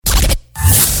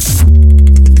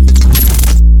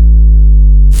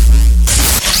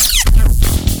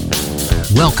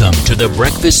Welcome to the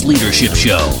Breakfast Leadership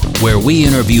Show, where we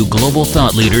interview global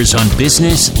thought leaders on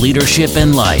business, leadership,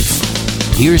 and life.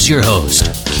 Here's your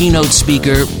host, keynote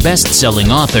speaker,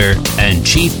 best-selling author, and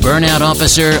chief burnout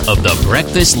officer of the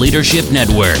Breakfast Leadership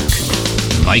Network,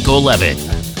 Michael Levitt.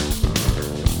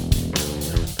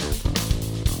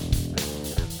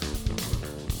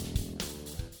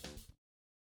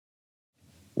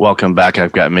 Welcome back.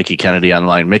 I've got Mickey Kennedy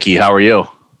online. Mickey, how are you?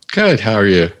 Good. How are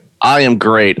you? I am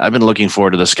great. I've been looking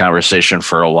forward to this conversation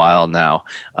for a while now.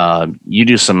 You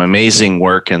do some amazing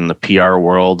work in the PR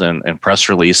world and press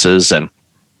releases, and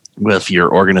with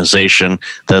your organization,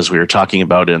 as we were talking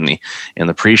about in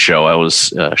the pre-show, I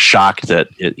was shocked that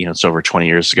it's over 20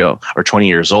 years ago, or 20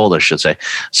 years old, I should say.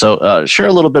 So share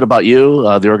a little bit about you,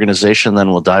 the organization, then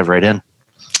we'll dive right in.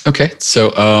 Okay,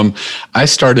 so I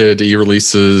started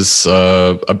e-releases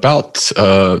it'll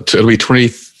be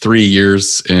 23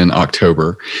 years in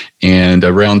October, and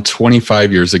around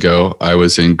 25 years ago, I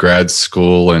was in grad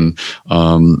school and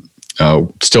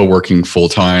still working full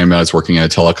time. I was working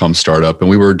at a telecom startup,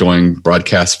 and we were doing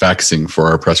broadcast faxing for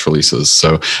our press releases.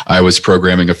 So I was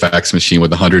programming a fax machine with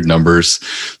 100 numbers,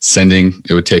 sending.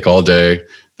 It would take all day.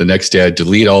 The next day, I'd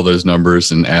delete all those numbers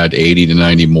and add 80 to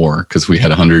 90 more because we had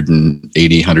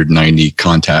 180, 190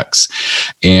 contacts.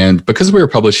 And because we were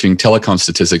publishing telecom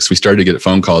statistics, we started to get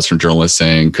phone calls from journalists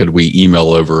saying, could we email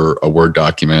over a Word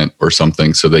document or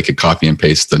something so they could copy and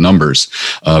paste the numbers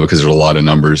because there's a lot of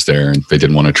numbers there and they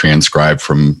didn't want to transcribe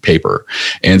from paper.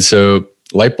 And so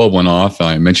light bulb went off.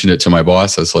 I mentioned it to my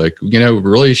boss. I was like, we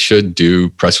really should do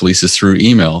press releases through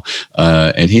email.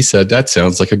 And he said, that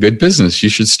sounds like a good business. You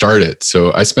should start it.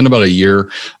 So I spent about a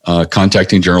year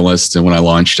contacting journalists. And when I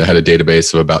launched, I had a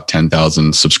database of about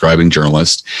 10,000 subscribing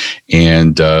journalists.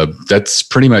 And that's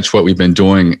pretty much what we've been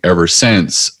doing ever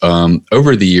since.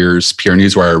 Over the years, PR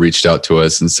Newswire reached out to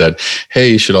us and said,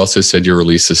 hey, you should also send your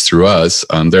releases through us.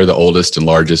 They're the oldest and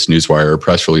largest Newswire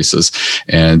press releases.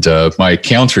 And my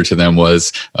counter to them was,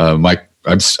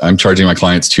 I'm charging my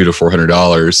clients $200 to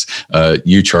 $400.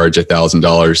 You charge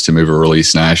 $1,000 to move a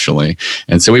release nationally.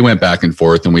 And so we went back and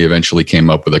forth, and we eventually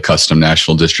came up with a custom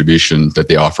national distribution that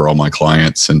they offer all my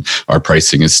clients. And our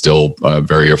pricing is still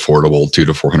very affordable, $200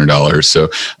 to $400.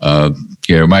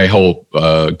 So, my whole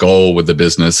goal with the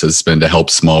business has been to help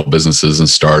small businesses and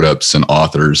startups and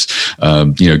authors,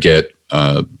 get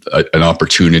an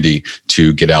opportunity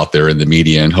to get out there in the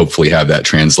media and hopefully have that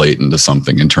translate into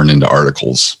something and turn into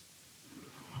articles.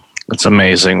 It's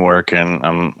amazing work, and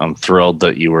I'm thrilled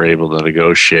that you were able to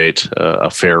negotiate a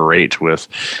fair rate with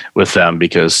them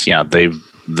because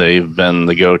they've been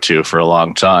the go-to for a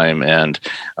long time, and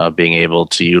being able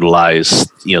to utilize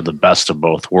the best of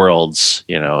both worlds,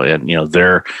 and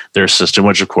their system,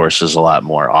 which of course is a lot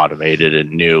more automated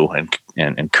and new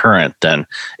and current than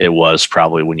it was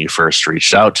probably when you first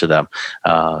reached out to them.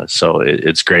 So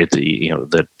it's great that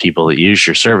that people that use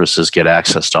your services get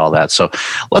access to all that. So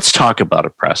let's talk about a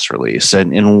press release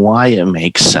and why it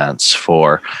makes sense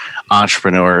for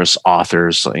entrepreneurs,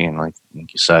 authors, like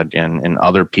you said, and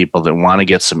other people that want to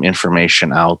get some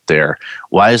information out there.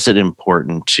 Why is it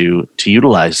important to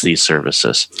utilize these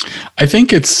services? I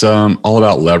think it's all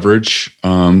about leverage.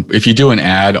 If you do an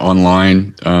ad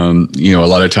online, a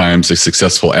lot of times a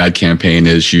successful ad campaign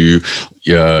is you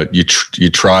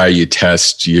try, you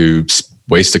test, you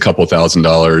waste a couple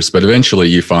 $1,000, but eventually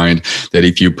you find that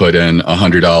if you put in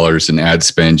 $100 in ad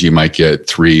spend, you might get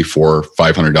 $300, $400,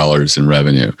 $500 in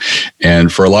revenue.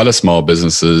 And for a lot of small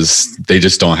businesses, they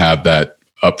just don't have that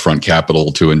upfront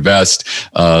capital to invest.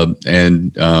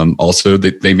 And also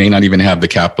they may not even have the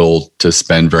capital to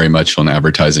spend very much on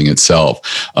advertising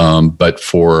itself. But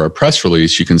for a press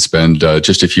release, you can spend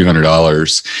just a few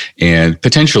 $100s and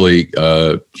potentially,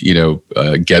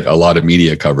 get a lot of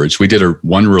media coverage. We did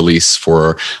one release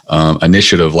for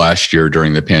initiative last year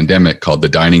during the pandemic called the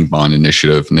Dining Bond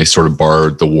Initiative, and they sort of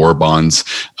borrowed the war bonds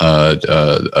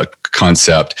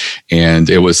concept, and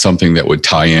it was something that would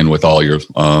tie in with all your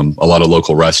a lot of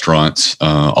local restaurants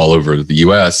all over the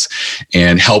U.S.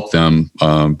 and help them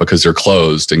because they're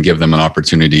closed, and give them an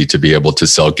opportunity to be able to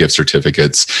sell gift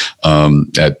certificates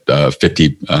at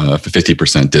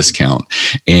 50% discount.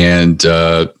 And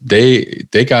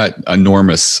they got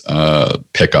enormous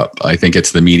pickup. I think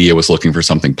it's the media was looking for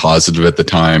something positive at the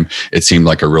time. It seemed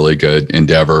like a really good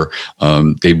endeavor.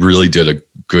 They really did a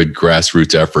good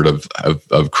grassroots effort of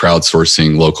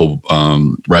crowdsourcing local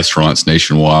restaurants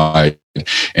nationwide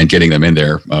and getting them in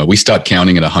there. We stopped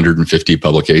counting at 150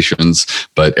 publications,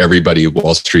 but everybody,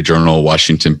 Wall Street Journal,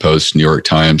 Washington Post, New York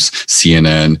Times,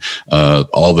 CNN,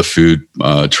 all the food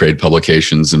trade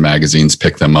publications and magazines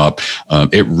picked them up.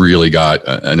 It really got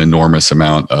an enormous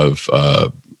amount of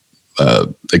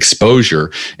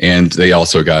exposure, and they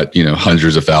also got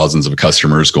hundreds of thousands of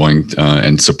customers going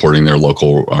and supporting their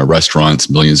local restaurants.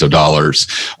 Millions of dollars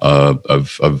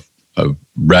of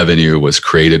revenue was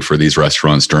created for these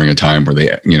restaurants during a time where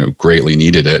they greatly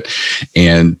needed it,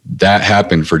 and that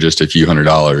happened for just a few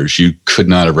 $100s. You could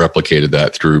not have replicated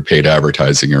that through paid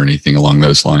advertising or anything along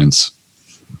those lines.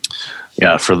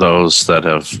 Yeah, for those that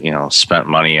have spent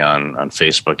money on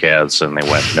Facebook ads and they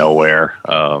went nowhere,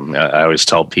 I always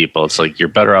tell people it's like you're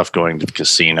better off going to the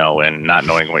casino and not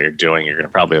knowing what you're doing. You're going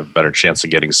to probably have a better chance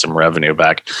of getting some revenue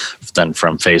back than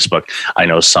from Facebook. I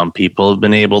know some people have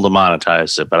been able to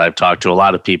monetize it, but I've talked to a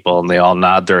lot of people and they all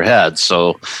nod their heads.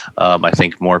 So I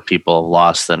think more people have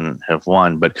lost than have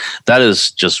won. But that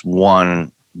is just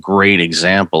one great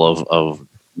example of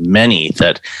many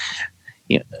that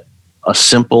a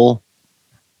simple.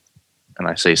 And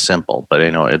I say simple, but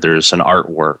there's an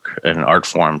artwork, an art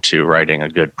form to writing a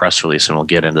good press release, and we'll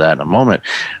get into that in a moment.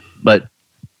 But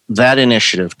that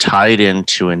initiative tied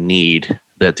into a need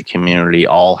that the community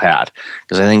all had,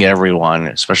 because I think everyone,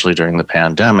 especially during the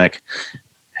pandemic,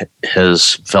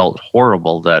 has felt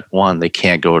horrible that, one, they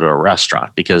can't go to a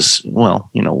restaurant because,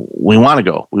 we want to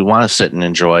go. We want to sit and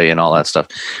enjoy and all that stuff.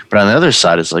 But on the other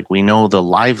side, it's like we know the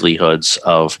livelihoods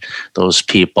of those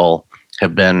people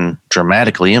have been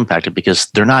dramatically impacted because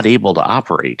they're not able to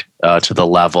operate to the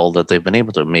level that they've been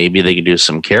able to. Maybe they can do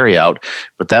some carry out,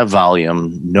 but that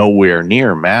volume nowhere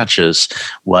near matches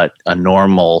what a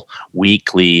normal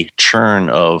weekly churn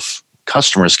of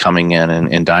customers coming in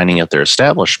and dining at their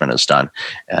establishment has done.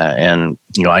 And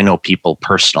I know people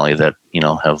personally that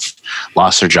have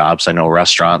lost their jobs. I know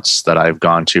restaurants that I've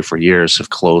gone to for years have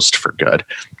closed for good.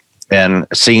 And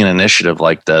seeing an initiative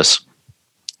like this,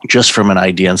 just from an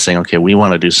idea and saying, okay, we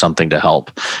want to do something to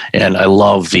help. And I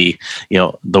love the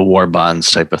war bonds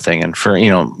type of thing. And for,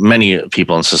 many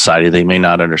people in society, they may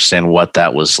not understand what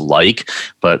that was like,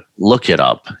 but look it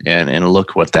up and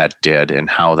look what that did and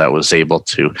how that was able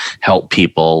to help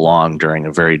people along during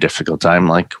a very difficult time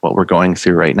like what we're going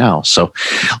through right now. So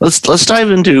let's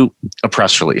dive into a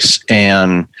press release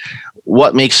and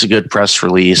what makes a good press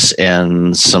release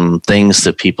and some things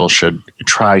that people should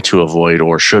try to avoid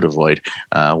or should avoid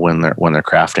when they're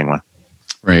crafting one.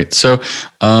 Right. So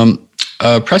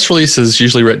press release is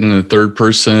usually written in the third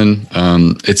person.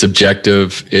 It's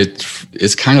objective.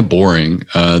 It's kind of boring.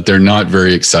 They're not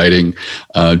very exciting.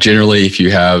 Generally, if you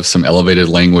have some elevated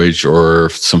language or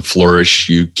some flourish,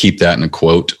 you keep that in a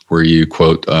quote where you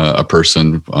quote a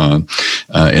person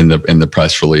in the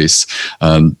press release.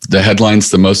 The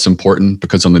headline's the most important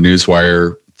because on the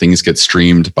newswire, things get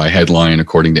streamed by headline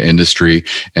according to industry,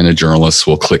 and a journalist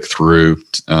will click through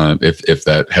if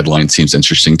that headline seems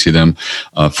interesting to them.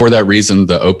 For that reason,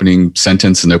 the opening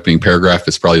sentence and opening paragraph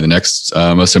is probably the next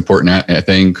most important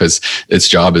thing because its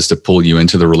job is to pull you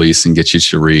into the release and get you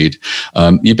to read.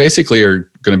 You basically are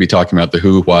going to be talking about the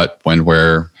who, what, when,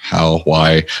 where, how,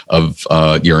 why of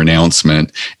your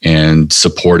announcement and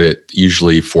support it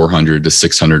usually 400 to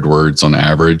 600 words on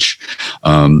average.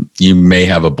 You may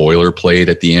have a boilerplate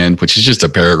at the end, which is just a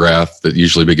paragraph that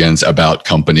usually begins about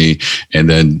company and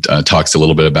then talks a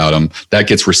little bit about them. That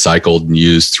gets recycled and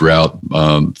used throughout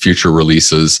future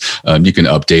releases. You can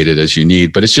update it as you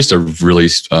need, but it's just a really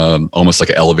almost like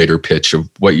an elevator pitch of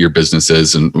what your business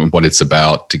is and what it's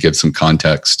about to give some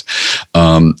context.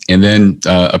 And then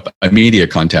a media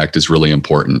contact is really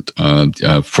important.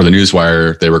 For the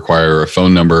newswire, they require a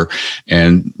phone number.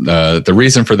 And the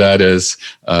reason for that is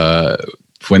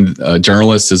when a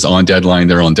journalist is on deadline,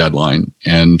 they're on deadline.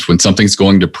 And when something's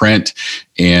going to print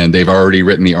and they've already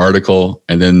written the article,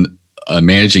 and then a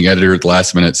managing editor at the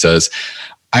last minute says,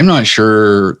 I'm not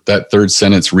sure that third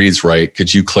sentence reads right.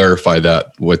 Could you clarify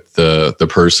that with the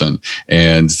person?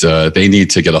 And they need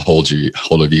to get a hold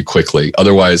of you quickly.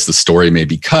 Otherwise, the story may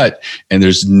be cut, and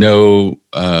there's no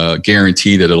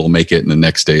guarantee that it'll make it in the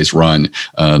next day's run.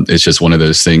 It's just one of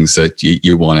those things that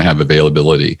you want to have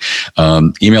availability.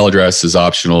 Email address is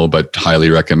optional, but highly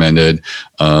recommended.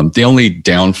 The only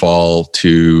downfall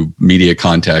to media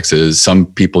contacts is some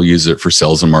people use it for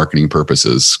sales and marketing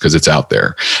purposes because it's out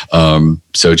there.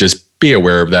 So just be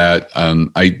aware of that.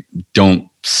 I don't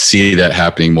see that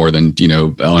happening more than,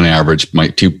 on average,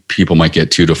 two people might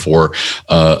get 2 to 4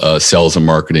 sales and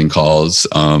marketing calls.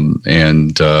 That's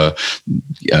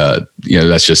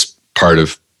just part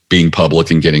of being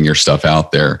public and getting your stuff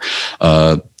out there.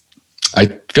 I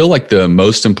feel like the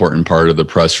most important part of the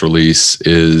press release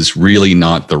is really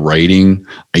not the writing.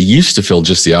 I used to feel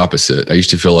just the opposite. I used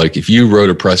to feel like if you wrote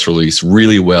a press release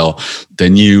really well,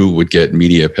 then you would get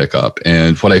media pickup.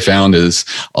 And what I found is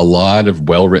a lot of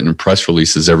well-written press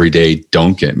releases every day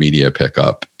don't get media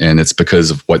pickup. And it's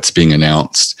because of what's being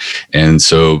announced. And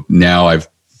so now I've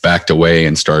backed away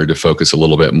and started to focus a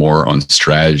little bit more on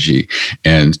strategy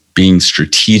and being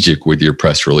strategic with your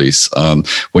press release.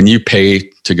 When you pay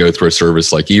to go through a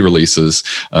service like e-releases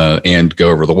and go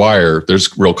over the wire,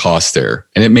 there's real cost there.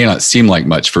 And it may not seem like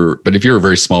much but if you're a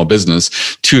very small business,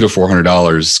 $200 to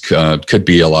 $400 could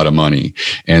be a lot of money.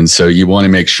 And so you want to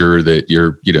make sure that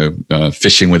you're,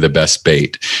 fishing with the best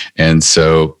bait. And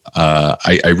so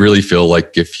I really feel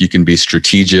like if you can be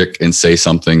strategic and say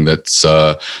something that's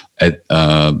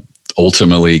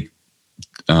ultimately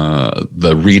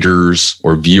the readers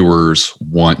or viewers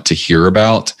want to hear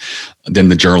about, then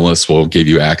the journalists will give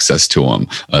you access to them.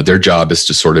 Their job is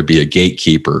to sort of be a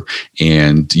gatekeeper,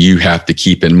 and you have to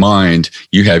keep in mind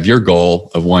you have your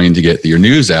goal of wanting to get your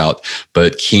news out,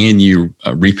 but can you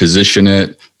reposition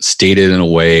it, state it in a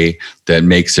way that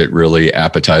makes it really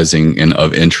appetizing and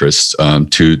of interest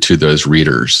to those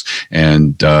readers?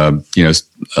 And a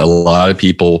lot of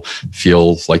people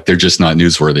feel like they're just not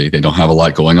newsworthy. They don't have a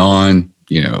lot going on.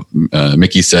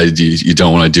 Mickey said you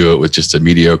don't want to do it with just a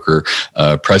mediocre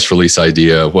press release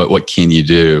idea. What can you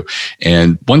do?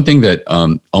 And one thing that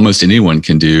almost anyone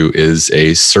can do is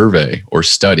a survey or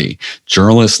study.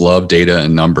 Journalists love data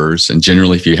and numbers, and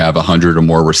generally, if you have 100 or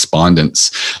more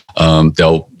respondents,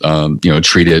 they'll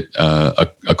treat it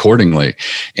accordingly.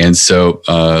 And so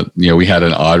we had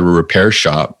an auto repair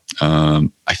shop.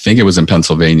 I think it was in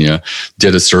Pennsylvania,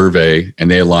 did a survey,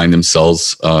 and they aligned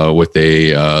themselves with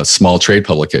a small trade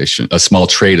publication, a small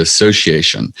trade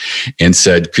association, and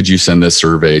said, could you send this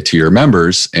survey to your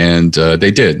members? And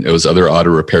they did. It was other auto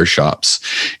repair shops.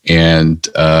 And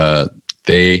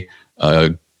they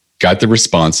got the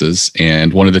responses.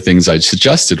 And one of the things I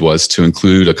suggested was to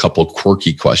include a couple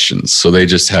quirky questions. So they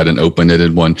just had an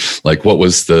open-ended one, like, what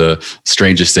was the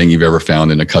strangest thing you've ever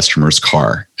found in a customer's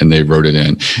car? And they wrote it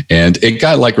in. And it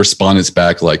got like respondents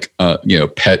back, like,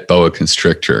 pet boa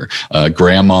constrictor,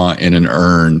 grandma in an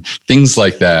urn, things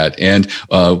like that. And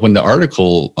when the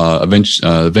article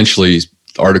eventually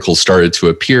articles started to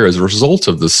appear as a result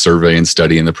of the survey and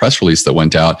study and the press release that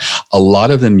went out, a lot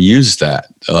of them used that,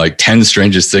 like 10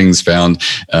 strangest things found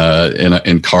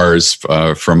in cars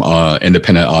from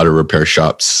independent auto repair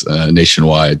shops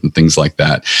nationwide and things like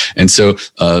that. And so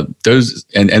those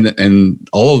and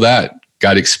all of that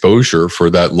got exposure for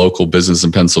that local business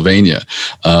in Pennsylvania.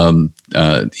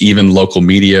 Even local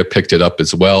media picked it up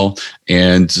as well.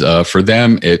 And for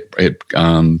them, it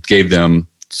gave them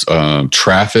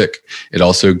traffic. It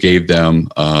also gave them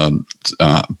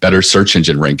better search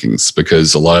engine rankings,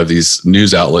 because a lot of these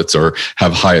news outlets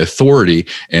have high authority,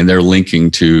 and they're linking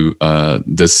to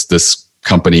this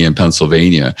company in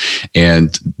Pennsylvania,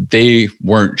 and they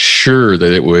weren't sure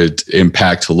that it would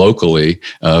impact locally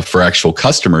for actual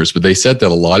customers. But they said that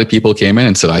a lot of people came in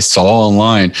and said, "I saw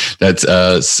online that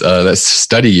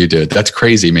study you did. That's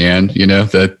crazy, man.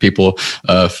 That people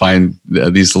find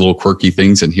these little quirky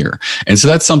things in here." And so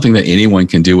that's something that anyone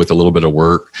can do with a little bit of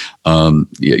work.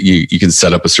 You can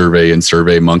set up a survey in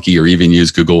SurveyMonkey, or even use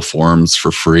Google Forms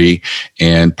for free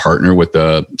and partner with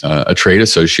a trade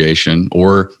association,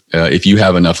 or if you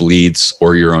have enough leads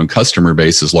or your own customer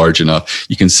base is large enough,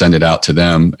 you can send it out to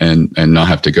them and not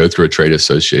have to go through a trade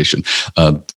association.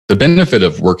 The benefit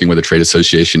of working with a trade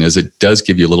association is it does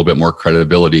give you a little bit more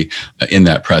credibility in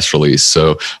that press release.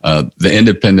 So the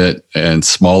independent and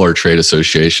smaller trade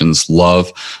associations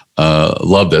love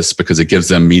this because it gives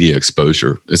them media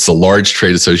exposure. It's the large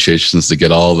trade associations that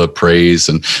get all the praise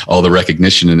and all the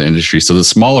recognition in the industry. So the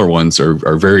smaller ones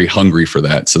are very hungry for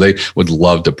that. So they would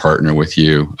love to partner with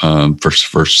you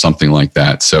for something like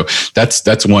that. So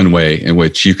that's one way in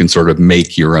which you can sort of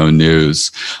make your own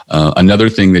news. Another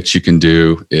thing that you can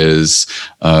do is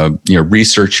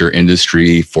research your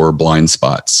industry for blind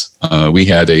spots. We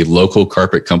had a local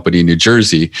carpet company in New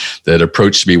Jersey that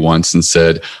approached me once and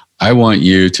said, "I want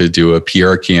you to do a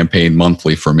PR campaign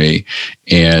monthly for me."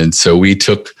 And so we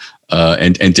took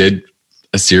and did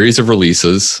a series of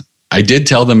releases. I did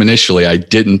tell them initially I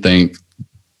didn't think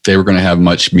they were going to have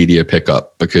much media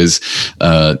pickup, because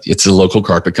it's a local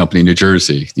carpet company in New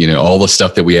Jersey. All the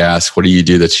stuff that we ask, what do you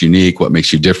do that's unique? What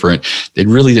makes you different? They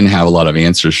really didn't have a lot of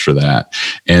answers for that.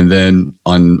 And then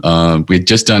we had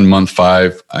just done month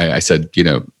 5. I said,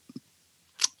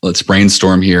 let's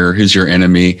brainstorm here. Who's your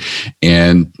enemy?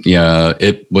 And yeah,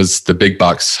 it was the big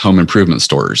box home improvement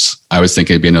stores. I was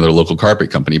thinking it'd be another local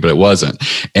carpet company, but it wasn't.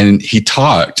 And he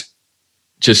talked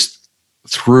just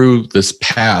through this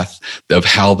path of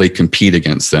how they compete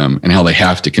against them and how they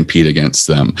have to compete against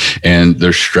them and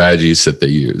their strategies that they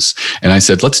use. And I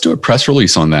said, let's do a press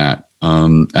release on that.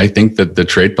 I think that the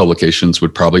trade publications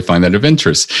would probably find that of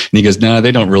interest. And he goes, no,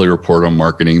 they don't really report on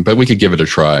marketing, but we could give it a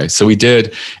try. So we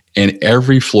did. And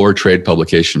every floor trade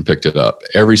publication picked it up,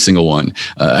 every single one.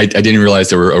 I didn't realize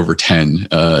there were over 10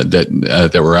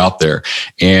 that were out there.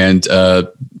 And a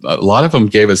lot of them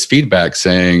gave us feedback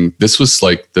saying this was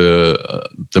like the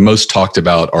most talked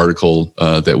about article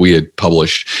that we had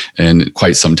published in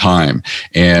quite some time.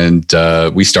 And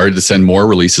we started to send more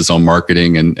releases on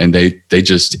marketing, and they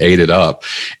just ate it up.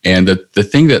 And the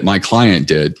thing that my client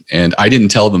did, and I didn't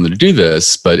tell them to do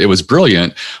this, but it was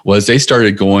brilliant, was they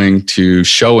started going to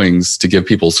showings to give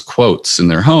people's quotes in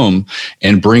their home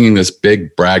and bringing this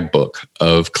big brag book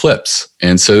of clips.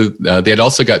 And so they had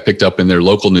also got picked up in their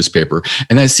local newspaper.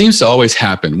 And that seems to always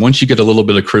happen. Once you get a little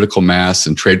bit of critical mass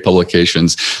and trade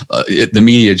publications, the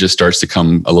media just starts to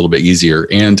come a little bit easier.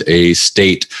 And a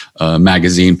state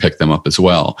magazine picked them up as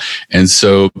well. And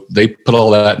so they put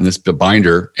all that in this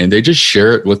binder and they just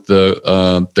share it with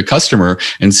the customer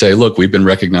and say, look, we've been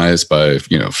recognized by,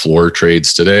 Floor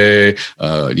Trades Today,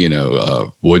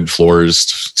 Wood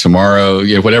Floors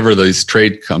Tomorrow, whatever these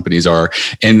trade companies are.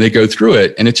 And they go through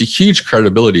it and it's a huge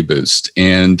credibility boost.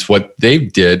 And what they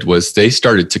did was they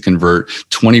started to convert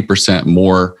 20%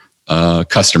 more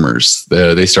customers.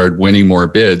 They started winning more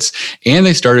bids and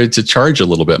they started to charge a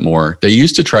little bit more. They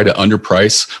used to try to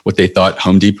underprice what they thought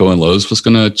Home Depot and Lowe's was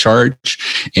going to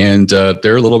charge. And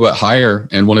they're a little bit higher.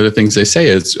 And one of the things they say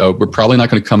is we're probably not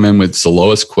going to come in with the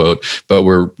lowest quote, but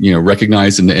we're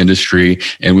recognized in the industry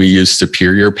and we use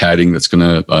superior padding that's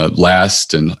going to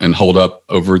last and hold up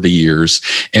over the years.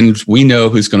 And we know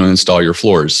who's going to install your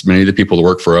floors. Many of the people that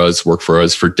work for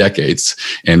us for decades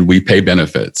and we pay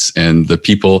benefits. And the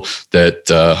people that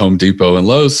Home Depot and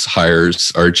Lowe's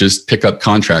hires are just pickup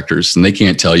contractors, and they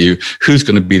can't tell you who's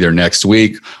going to be there next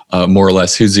week, more or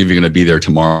less who's even going to be there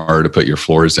tomorrow to put your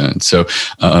floors in. So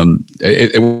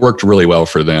it worked really well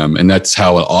for them, and that's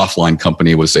how an offline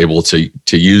company was able to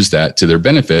use that to their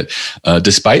benefit,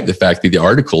 despite the fact that the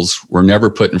articles were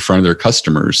never put in front of their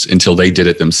customers until they did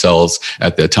it themselves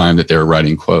at the time that they were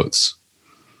writing quotes.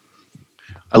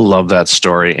 I love that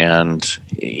story. And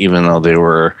even though they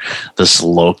were this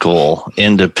local,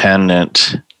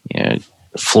 independent,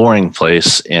 flooring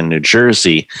place in New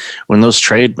Jersey, when those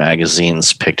trade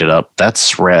magazines picked it up,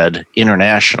 that's read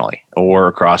internationally or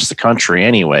across the country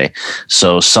anyway.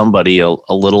 So somebody, a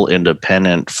little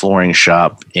independent flooring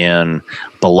shop in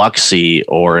Biloxi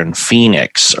or in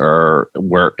Phoenix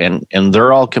and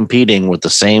they're all competing with the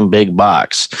same big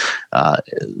box.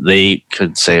 They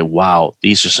could say, wow,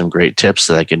 these are some great tips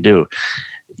that I can do.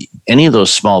 Any of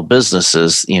those small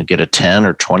businesses, get a 10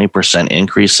 or 20%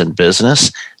 increase in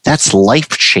business, that's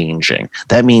life-changing.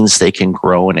 That means they can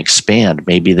grow and expand.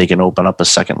 Maybe they can open up a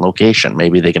second location.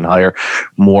 Maybe they can hire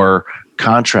more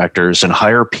contractors and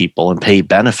hire people and pay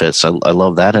benefits. I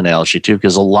love that analogy too,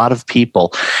 because a lot of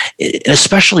people,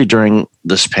 especially during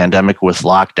this pandemic with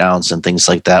lockdowns and things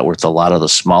like that, with a lot of the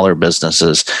smaller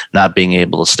businesses not being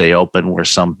able to stay open, where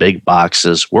some big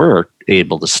boxes were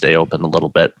able to stay open a little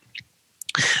bit,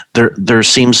 there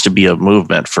seems to be a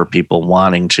movement for people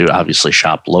wanting to obviously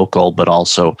shop local, but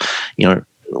also,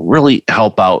 really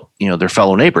help out, their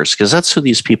fellow neighbors, because that's who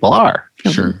these people are.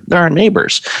 Sure. They're our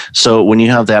neighbors. So when you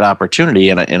have that opportunity,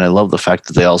 and I love the fact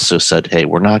that they also said, hey,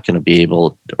 we're not going to be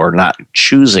able, or not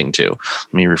choosing to,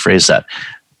 let me rephrase that,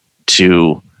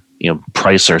 to,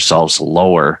 price ourselves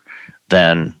lower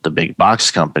than the big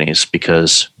box companies,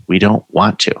 because we don't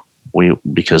want to.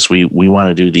 Because we want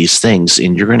to do these things,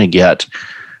 and you're going to get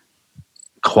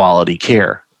quality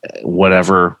care,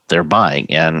 whatever they're buying.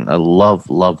 And I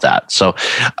love that. So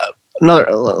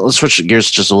let's switch gears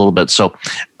just a little bit. So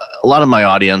a lot of my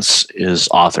audience is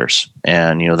authors,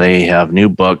 and, they have new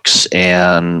books,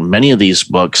 and many of these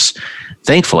books,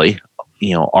 thankfully,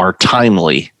 are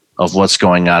timely of what's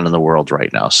going on in the world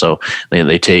right now. So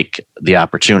they take the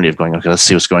opportunity of going, okay, let's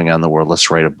see what's going on in the world.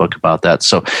 Let's write a book about that.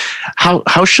 So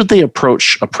how should they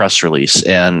approach a press release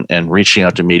and reaching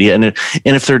out to media? And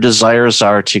if their desires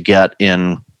are to get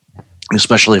in,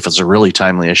 especially if it's a really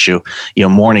timely issue,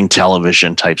 morning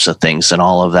television types of things and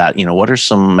all of that, what are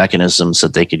some mechanisms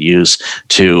that they could use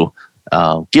to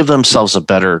give themselves a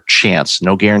better chance?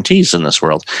 No guarantees in this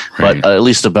world, right, but at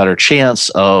least a better chance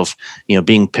of,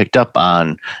 being picked up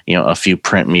on, a few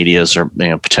print medias or,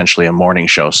 potentially a morning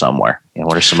show somewhere.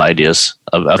 what are some ideas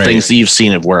of things that you've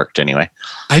seen have worked anyway?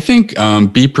 I think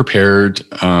be prepared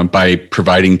by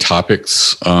providing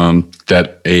topics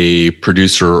that a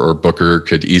producer or booker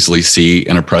could easily see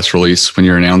in a press release when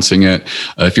you're announcing it.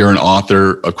 If you're an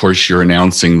author, of course, you're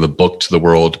announcing the book to the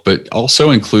world, but also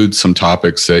include some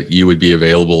topics that you would be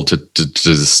available to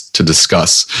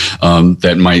discuss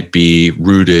that might be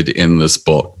rooted in this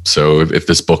book. So if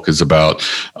this book is about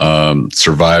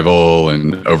survival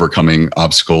and overcoming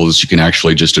obstacles, you can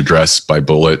actually just address by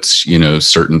bullets,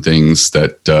 certain things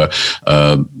that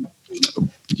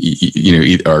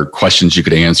are questions you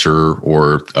could answer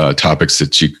or topics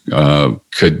that you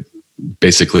could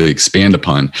basically expand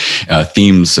upon,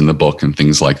 themes in the book and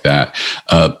things like that.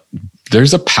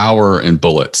 There's a power in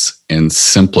bullets and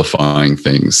simplifying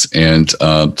things. And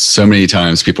so many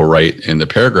times people write in the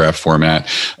paragraph format,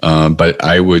 but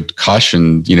I would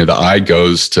caution, the eye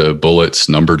goes to bullets,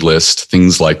 numbered list,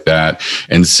 things like that.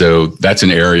 And so that's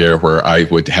an area where I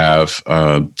would have,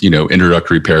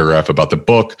 introductory paragraph about the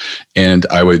book. And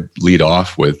I would lead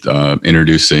off with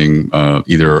introducing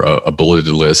either a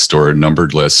bulleted list or a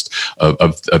numbered list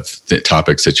of the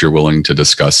topics that you're willing to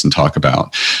discuss and talk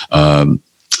about.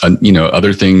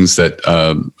 Other things that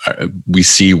we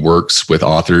see works with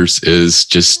authors is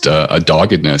just a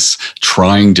doggedness,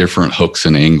 trying different hooks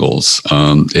and angles.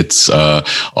 It's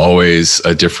always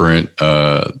a different,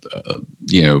 trying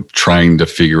to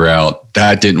figure out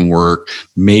that didn't work.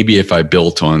 Maybe if I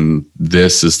built on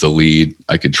this as the lead,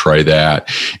 I could try that.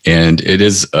 And it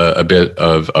is a bit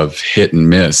of hit and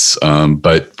miss,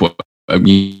 but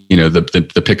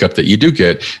the pickup that you do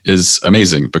get is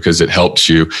amazing because it helps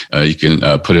you. You can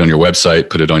put it on your website,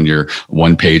 put it on your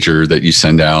one pager that you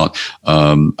send out.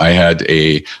 I had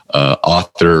a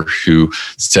author who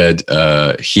said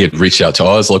he had reached out to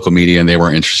all his local media and they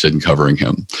weren't interested in covering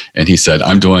him. And he said,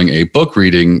 I'm doing a book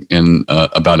reading in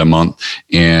about a month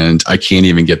and I can't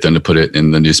even get them to put it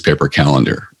in the newspaper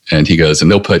calendar. And he goes, and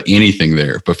they'll put anything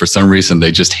there, but for some reason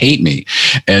they just hate me.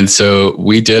 And so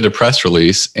we did a press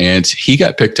release and he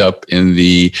got picked up in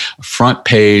the front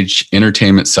page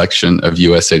entertainment section of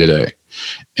USA Today.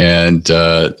 And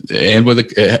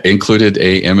included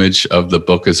a image of the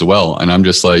book as well. And I'm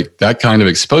just like, that kind of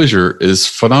exposure is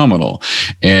phenomenal.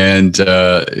 And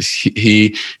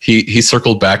he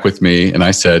circled back with me and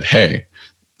I said, hey,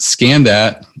 scan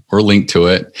that or link to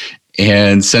it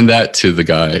and send that to the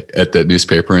guy at that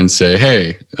newspaper and say,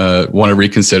 hey, want to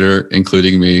reconsider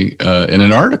including me in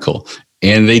an article?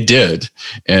 And they did.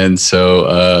 And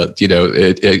so,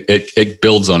 it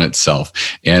builds on itself.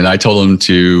 And I told them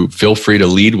to feel free to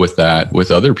lead with that with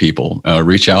other people,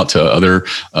 reach out to other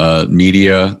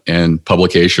media and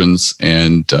publications.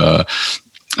 And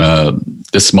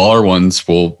the smaller ones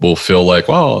will feel like,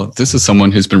 wow, this is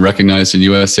someone who's been recognized in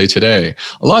USA Today.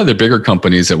 A lot of the bigger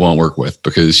companies it won't work with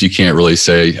because you can't really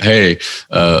say, hey,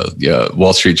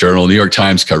 Wall Street Journal, New York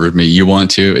Times covered me. You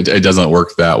want to? It doesn't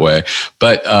work that way.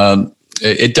 But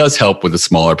it does help with the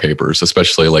smaller papers,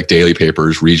 especially like daily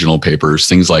papers, regional papers,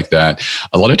 things like that.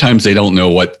 A lot of times they don't know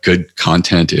what good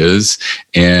content is.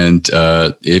 And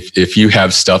if you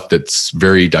have stuff that's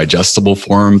very digestible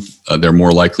for them, they're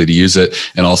more likely to use it.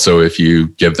 And also if you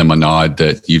give them a nod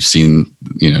that you've seen,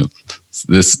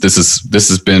 this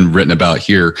has been written about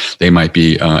here, they might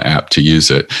be apt to use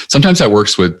it. Sometimes that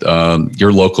works with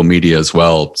your local media as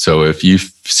well. So if you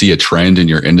see a trend in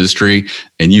your industry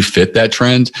and you fit that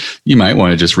trend, you might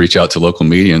want to just reach out to local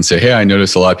media and say, hey, I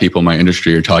noticed a lot of people in my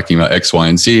industry are talking about X, Y,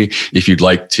 and Z. If you'd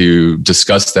like to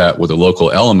discuss that with a local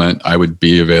element, I would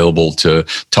be available to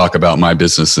talk about my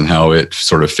business and how it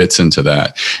sort of fits into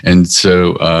that. And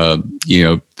so,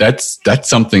 that's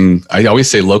something I always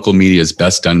say local media is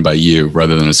best done by you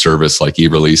rather than a service like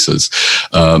eReleases,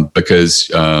 because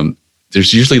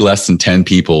there's usually less than 10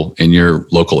 people in your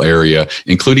local area,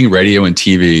 including radio and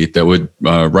TV, that would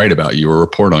write about you or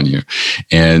report on you.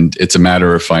 And it's a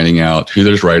matter of finding out who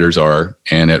those writers are.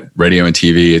 And at radio and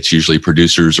TV, it's usually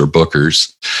producers or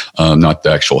bookers, not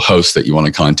the actual hosts that you want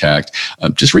to contact.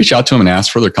 Just reach out to them and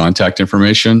ask for their contact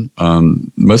information.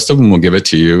 Most of them will give it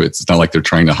to you. It's not like they're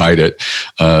trying to hide it.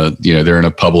 They're in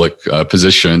a public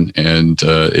position, and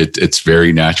it's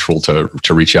very natural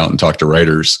to reach out and talk to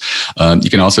writers. You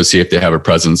can also see if they have a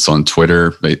presence on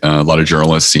Twitter. A lot of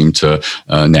journalists seem to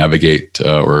navigate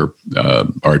or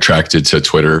are attracted to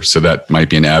Twitter. So that might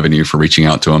be an avenue for reaching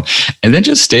out to them. And then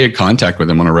just stay in contact with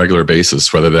them on a regular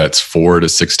basis, whether that's 4 to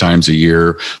 6 times a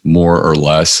year, more or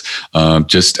less.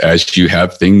 Just as you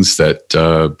have things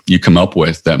that you come up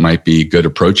with that might be good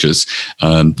approaches,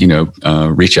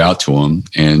 reach out to them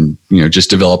and, just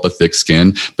develop a thick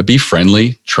skin, but be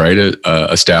friendly. Try to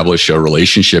establish a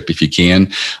relationship if you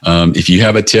can. If you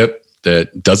have a tip,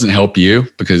 that doesn't help you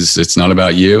because it's not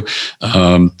about you,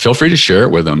 feel free to share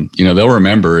it with them. They'll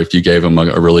remember if you gave them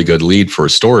a really good lead for a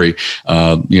story,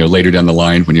 later down the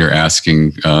line when you're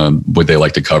asking, would they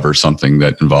like to cover something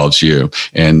that involves you?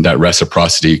 And that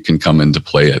reciprocity can come into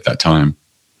play at that time.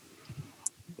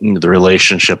 The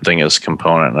relationship thing is a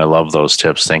component, and I love those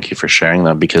tips. Thank you for sharing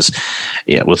them, because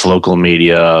with local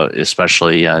media,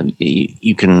 especially,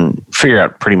 you can figure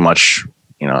out pretty much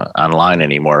online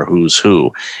anymore who's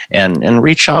who, and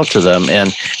reach out to them,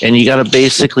 and you got to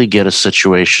basically get a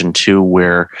situation too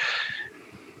where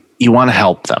you want to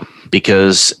help them,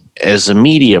 because as a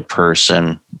media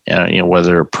person,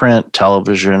 whether print,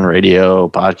 television, radio,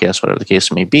 podcast, whatever the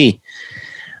case may be,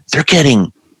 they're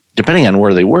getting, depending on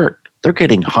where they work, they're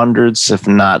getting hundreds, if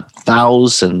not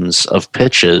thousands, of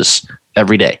pitches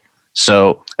every day.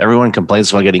 So everyone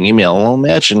complains about getting email. Well,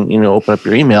 imagine, open up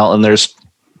your email and there's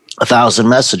 1,000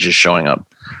 messages showing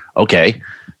up. Okay,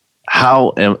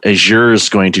 how is yours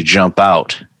going to jump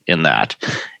out in that?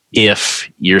 If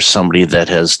you're somebody that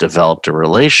has developed a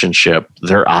relationship,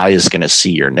 their eye is going to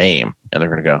see your name and they're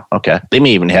going to go, okay. They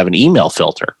may even have an email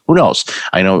filter. Who knows?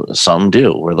 I know some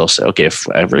do, where they'll say, okay, if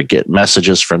I ever get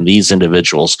messages from these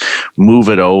individuals, move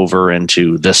it over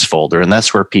into this folder. And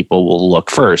that's where people will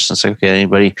look first and say, okay,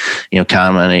 anybody,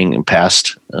 commenting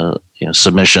past,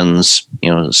 submissions,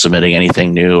 submitting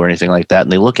anything new or anything like that.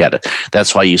 And they look at it.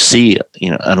 That's why you see,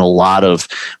 in a lot of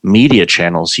media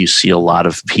channels, you see a lot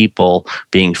of people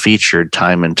being featured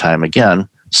time and time again.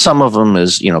 Some of them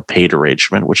is, paid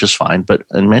arrangement, which is fine. But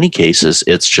in many cases,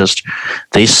 it's just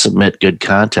they submit good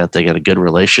content. They get a good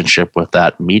relationship with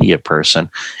that media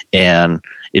person, and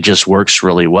it just works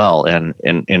really well. And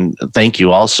thank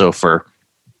you also for,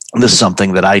 this is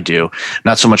something that I do,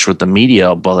 not so much with the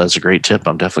media. Well, that's a great tip.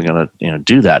 I'm definitely going to,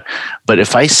 do that. But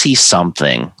if I see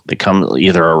something that comes,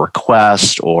 either a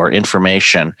request or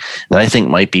information that I think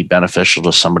might be beneficial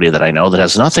to somebody that I know that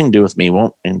has nothing to do with me,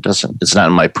 it's not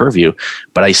in my purview,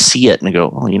 but I see it and I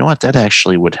go, oh, you know what? That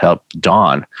actually would help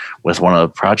Dawn with one of the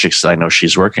projects that I know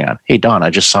she's working on. Hey, Dawn, I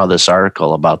just saw this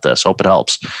article about this. Hope it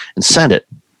helps. And send it.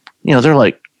 They're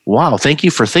like, wow, thank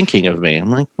you for thinking of me.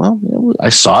 I'm like, well, I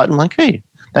saw it. I'm like, hey,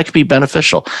 that could be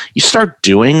beneficial. You start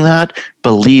doing that,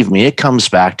 believe me, it comes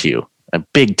back to you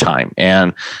big time.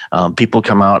 And people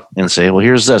come out and say, well,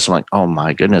 here's this. I'm like, oh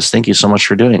my goodness, thank you so much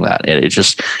for doing that. And it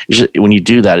just when you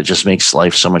do that, it just makes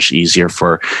life so much easier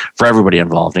for everybody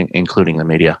involved, including the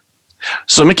media.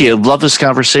 So Mickey, I love this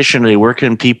conversation today. Where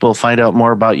can people find out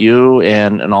more about you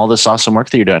and all this awesome work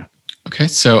that you're doing? Okay,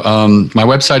 so my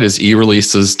website is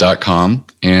ereleases.com,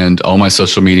 and all my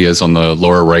social media is on the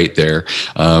lower right there.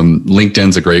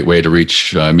 LinkedIn's a great way to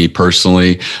reach me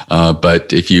personally,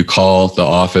 but if you call the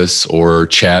office or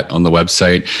chat on the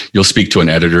website, you'll speak to an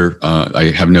editor. I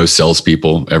have no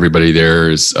salespeople. Everybody there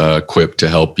is equipped to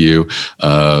help you,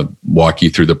 walk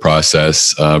you through the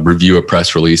process, review a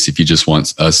press release if you just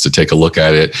want us to take a look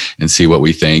at it and see what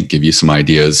we think, give you some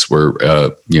ideas. We're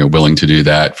willing to do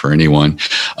that for anyone.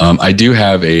 I do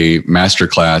have a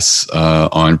masterclass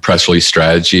on press release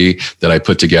strategy that I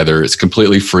put together. It's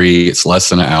completely free. It's less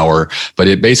than an hour, but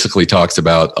it basically talks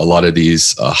about a lot of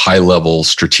these high-level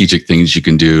strategic things you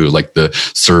can do, like the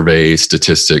survey,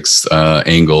 statistics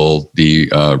angle, the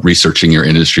researching your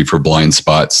industry for blind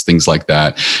spots, things like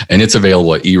that. And it's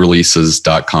available at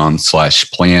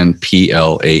ereleases.com/plan,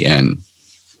 PLAN.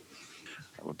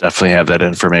 Definitely have that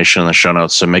information in the show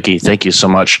notes. So Mickey, thank you so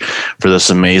much for this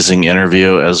amazing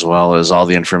interview, as well as all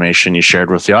the information you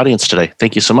shared with the audience today.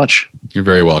 Thank you so much. You're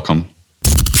very welcome.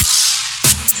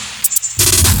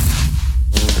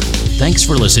 Thanks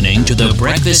for listening to the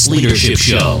Breakfast Leadership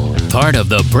Show, part of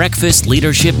the Breakfast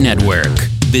Leadership Network.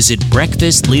 Visit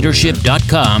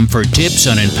breakfastleadership.com for tips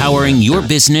on empowering your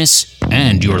business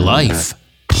and your life.